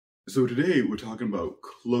So today we're talking about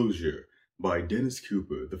Closure by Dennis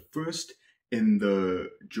Cooper, the first in the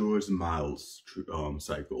George Miles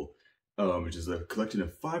cycle, which is a collection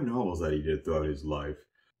of 5 novels that he did throughout his life.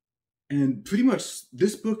 And pretty much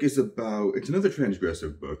this book is about, it's another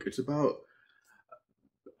transgressive book. It's about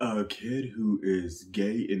a kid who is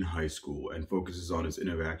gay in high school and focuses on his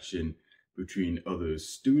interaction between other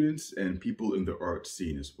students and people in the art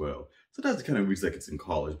scene as well. Sometimes it kind of reads like it's in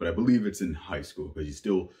college, but I believe it's in high school because he's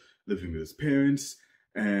still living with his parents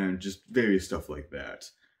and just various stuff like that.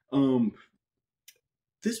 Um,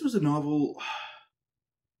 this was a novel.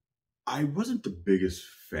 I wasn't the biggest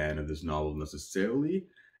fan of this novel necessarily,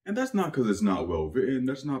 and that's not because it's not well written.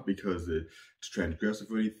 That's not because it's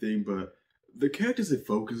transgressive or anything, but the characters it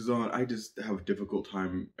focuses on, I just have a difficult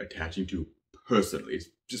time attaching to personally. It's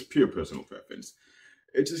just pure personal preference.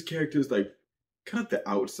 It's just characters like kind of the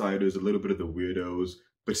outsiders, a little bit of the weirdos,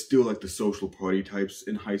 but still like the social party types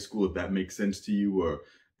in high school, if that makes sense to you, or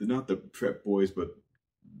they're not the prep boys, but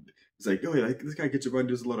it's like, oh yeah, like, this guy gets around,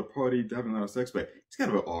 does a lot of party, having a lot of sex, but he's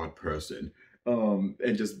kind of an odd person,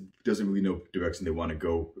 and just doesn't really know direction they want to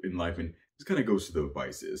go in life, and just kind of goes to the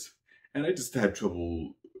vices. And I just had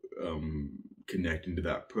trouble connecting to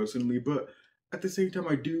that personally, but at the same time,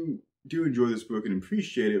 I do enjoy this book and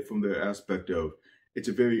appreciate it from the aspect of it's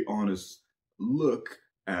a very honest look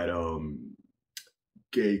at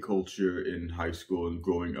gay culture in high school and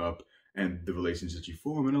growing up and the relationships you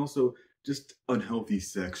form, and also just unhealthy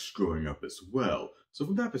sex growing up as well. So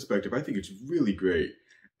from that perspective, I think it's really great.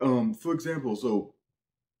 For example, so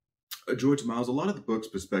George Miles, a lot of the book's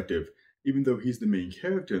perspective, even though he's the main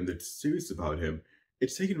character and it's serious about him,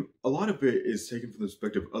 a lot of it is taken from the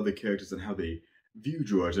perspective of other characters and how they view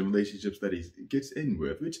George and relationships that he gets in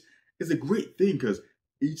with, which is a great thing because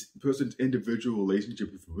each person's individual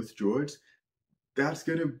relationship with George, that's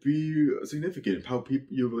going to be significant. How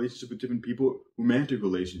your relationship with different people, romantic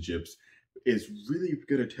relationships, is really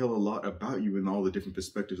going to tell a lot about you and all the different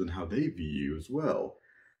perspectives and how they view you as well.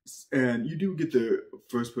 And you do get the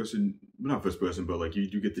first person, not first person, but like you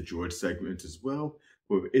do get the George segment as well,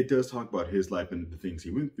 where it does talk about his life and the things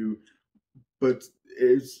he went through. But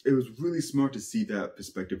it was really smart to see that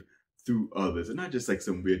perspective through others, and not just like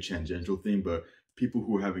some weird tangential thing, but people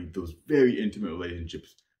who are having those very intimate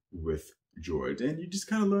relationships with George. And you just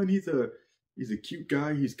kind of learn he's a cute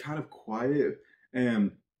guy. He's kind of quiet,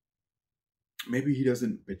 and maybe he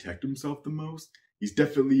doesn't protect himself the most. He's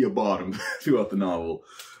definitely a bottom throughout the novel,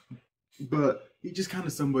 but he's just kind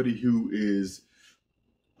of somebody who is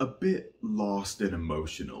a bit lost and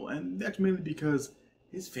emotional, and that's mainly because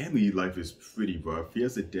his family life is pretty rough. He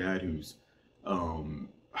has a dad who's, I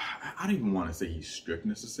don't even want to say he's strict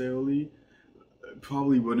necessarily.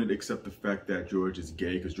 Probably wouldn't accept the fact that George is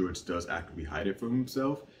gay because George does actively hide it from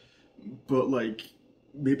himself. But like,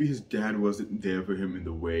 maybe his dad wasn't there for him in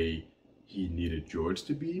the way he needed George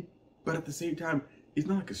to be. But at the same time, he's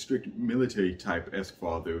not like a strict military type-esque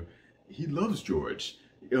father. He loves George.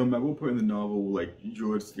 At one point in the novel, like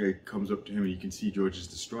George comes up to him and you can see George is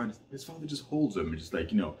distraught. His father just holds him and just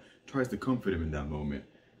like, tries to comfort him in that moment.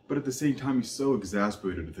 But at the same time, he's so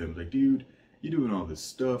exasperated with him. Like, dude, you're doing all this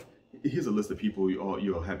stuff. Here's a list of people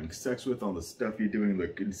you're having sex with, all the stuff you're doing,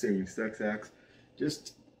 like insane sex acts.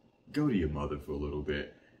 Just go to your mother for a little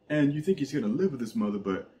bit. And you think he's gonna live with his mother,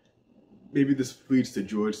 but maybe this leads to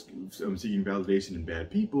George seeking validation in bad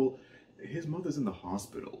people. His mother's in the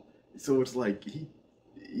hospital, so it's like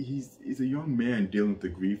he's a young man dealing with the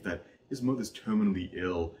grief that his mother's terminally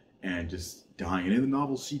ill and just dying. And in the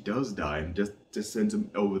novel, she does die, and just sends him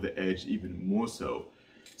over the edge even more so.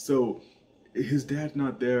 So his dad's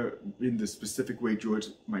not there in the specific way George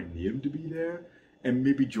might need him to be there, and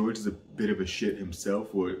maybe George is a bit of a shit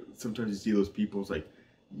himself. Where sometimes you see those people, it's like,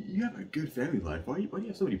 you have a good family life. Why do you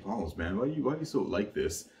have so many problems, man? Why are you so like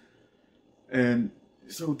this? And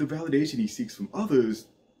so the validation he seeks from others,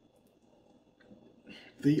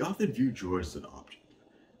 they often view George as an object.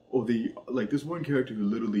 Or there's one character who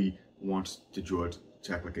literally wants George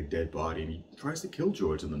to act like a dead body, and he tries to kill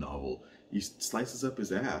George in the novel. He slices up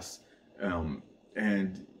his ass.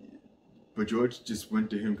 But George just went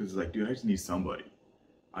to him because he's like, dude, I just need somebody.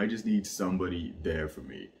 I just need somebody there for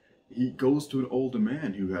me. He goes to an older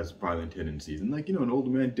man who has violent tendencies. And an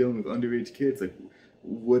older man dealing with underage kids, like,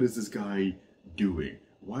 what is this guy doing?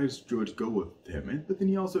 Why does George go with him? But then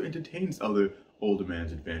he also entertains other older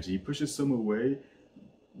man's advances. He pushes some away.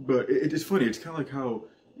 But it's funny. It's kind of like how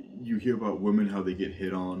you hear about women, how they get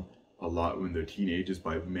hit on a lot when they're teenagers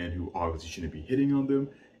by men who obviously shouldn't be hitting on them.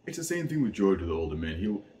 It's the same thing with George with the older man.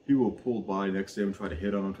 He will pull by next to him, try to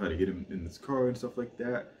hit on him, try to hit him in his car and stuff like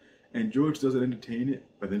that. And George doesn't entertain it,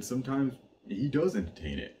 but then sometimes he does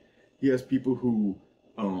entertain it. He has people who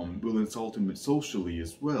will insult him socially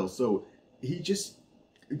as well. So he just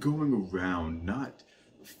going around not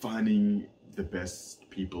finding the best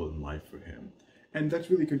people in life for him. And that's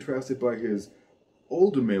really contrasted by his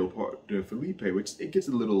older male partner, Felipe, which it gets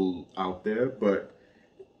a little out there, but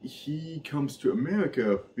he comes to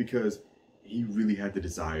America because he really had the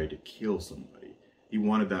desire to kill somebody. He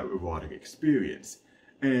wanted that erotic experience.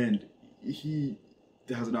 And he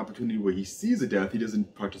has an opportunity where he sees a death. He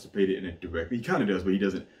doesn't participate in it directly. He kind of does, but he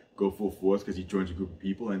doesn't go full force because he joins a group of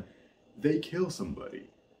people and they kill somebody.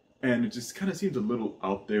 And it just kind of seems a little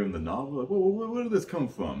out there in the novel. Like, where did this come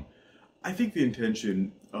from? I think the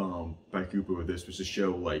intention by Cooper with this was to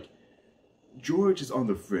show, like, George is on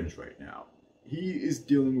the fringe right now. He is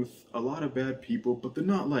dealing with a lot of bad people, but they're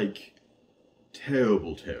not, like,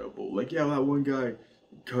 terrible. Like, yeah, that one guy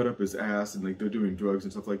cut up his ass and, like, they're doing drugs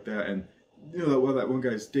and stuff like that. And, you know, while that one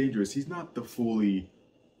guy's dangerous, he's not the fully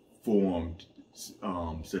formed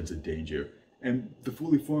sense of danger. And the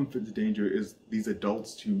fully formed sense of danger is these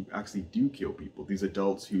adults who actually do kill people. These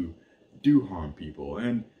adults who do harm people.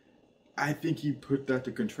 And I think he put that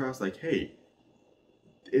to contrast, like, hey,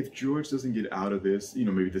 if George doesn't get out of this, you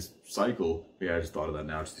know, maybe this cycle, yeah, I just thought of that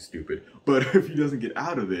now, it's just stupid, but if he doesn't get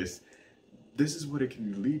out of this, this is what it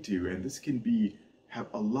can lead to, and this can have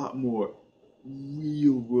a lot more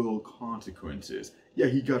real world consequences. Yeah,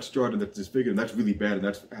 he got started, that's disfigured, and that's really bad, and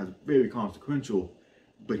that's very consequential,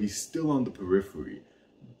 but he's still on the periphery.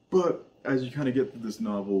 But as you kind of get through this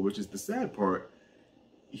novel, which is the sad part,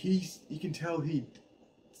 you can tell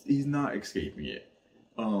he's not escaping it.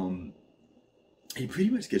 He pretty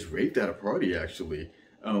much gets raped at a party, actually,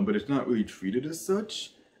 but it's not really treated as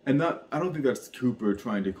such. And I don't think that's Cooper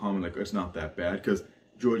trying to comment like it's not that bad, because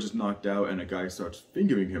George is knocked out and a guy starts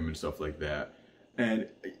fingering him and stuff like that. And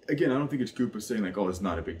again, I don't think it's Cooper saying like, oh, it's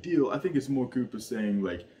not a big deal. I think it's more Cooper saying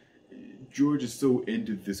like, George is so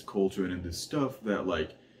into this culture and in this stuff that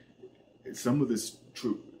like, some of this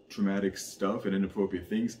traumatic stuff and inappropriate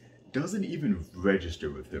things doesn't even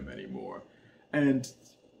register with him anymore. And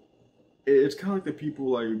it's kind of like the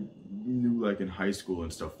people I knew like in high school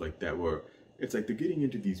and stuff like that, where it's like they're getting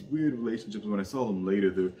into these weird relationships. When I saw them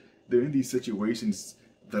later, they're in these situations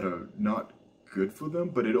that are not good for them,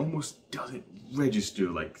 but it almost doesn't register.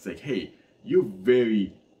 Like, it's like, hey, you're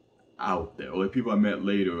very out there. Or like people I met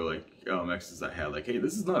later, or like exes I had, like, hey,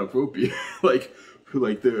 this is not appropriate. like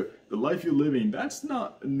the life you're living, that's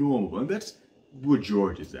not normal. And that's where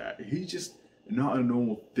George is at. He's just not a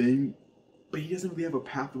normal thing, but he doesn't really have a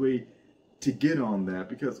pathway to get on that,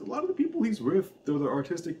 because a lot of the people he's with, they're the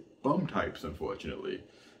artistic bum types, unfortunately.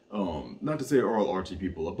 Not to say all artsy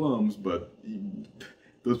people are bums, but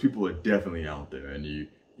those people are definitely out there, and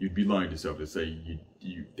you'd be lying to yourself to say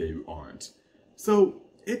they aren't. So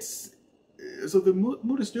the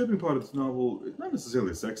more disturbing part of this novel is not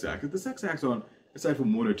necessarily the sex act. The sex acts aside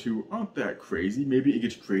from one or two, aren't that crazy. Maybe it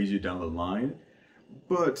gets crazier down the line,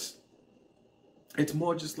 but it's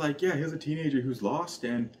more just like, yeah, here's a teenager who's lost,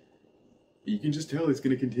 and you can just tell he's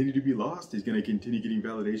going to continue to be lost. He's going to continue getting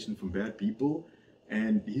validation from bad people,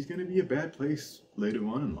 and he's going to be a bad place later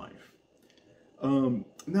on in life.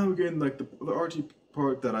 Now again, like the Archie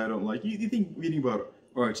part that I don't like, you think reading about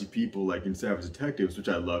Archie people like in Savage Detectives, which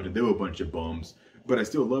I loved, and they were a bunch of bums, but I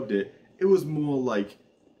still loved it. It was more like,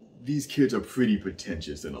 these kids are pretty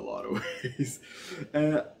pretentious in a lot of ways.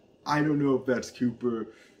 And I don't know if that's Cooper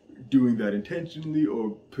doing that intentionally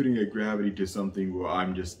or putting a gravity to something where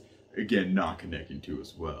I'm just, again, not connecting to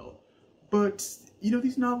as well. But, you know,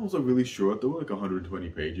 these novels are really short. They're like 120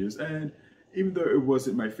 pages, and even though it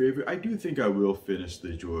wasn't my favorite, I do think I will finish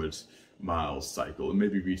the George Miles cycle and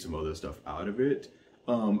maybe read some other stuff out of it.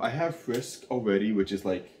 I have Frisk already, which is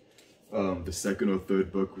like the second or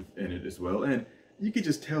third book in it as well, and you can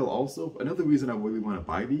just tell also, another reason I really want to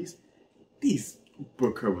buy these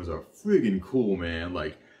book covers are friggin' cool, man.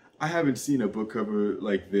 Like, I haven't seen a book cover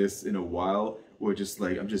like this in a while, where just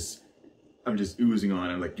like, I'm just oozing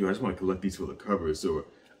on it. I'm like, dude, I just want to collect these for the covers. So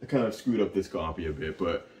I kind of screwed up this copy a bit,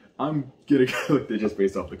 but I'm gonna collect it just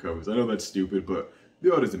based off the covers. I know that's stupid, but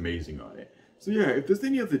the art is amazing on it. So yeah, if there's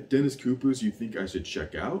any of the Dennis Coopers you think I should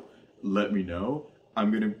check out, let me know.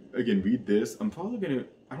 I'm gonna, again, read this. I'm probably gonna,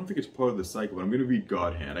 I don't think it's part of the cycle, but I'm gonna read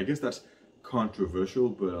God Hand. I guess that's controversial,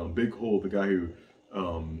 but Big Hole, the guy who,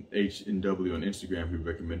 H&W on Instagram, who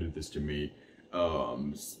recommended this to me,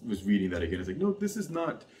 was reading that again. It's like, no, this is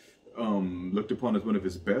not looked upon as one of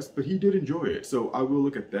his best, but he did enjoy it. So I will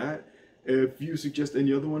look at that. If you suggest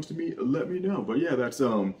any other ones to me, let me know. But yeah, that's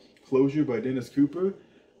Closure by Dennis Cooper.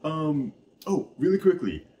 Oh, really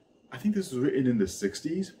quickly, I think this was written in the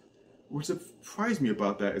 60s. What surprised me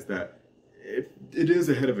about that is that it is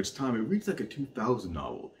ahead of its time. It reads like a 2000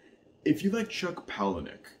 novel. If you like Chuck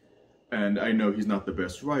Palahniuk, and I know he's not the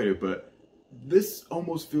best writer, but this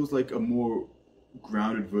almost feels like a more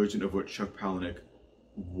grounded version of what Chuck Palahniuk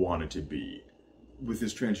wanted to be, with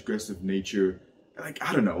his transgressive nature. Like,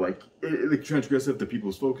 I don't know, like transgressive that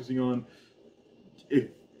people's focusing on.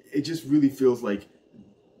 It just really feels like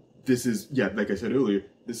this is, yeah, like I said earlier,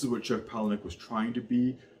 this is what Chuck Palahniuk was trying to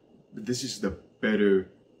be, but this is the better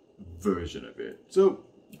version of it. So,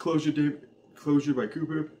 Closure by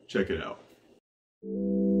Cooper, check it out.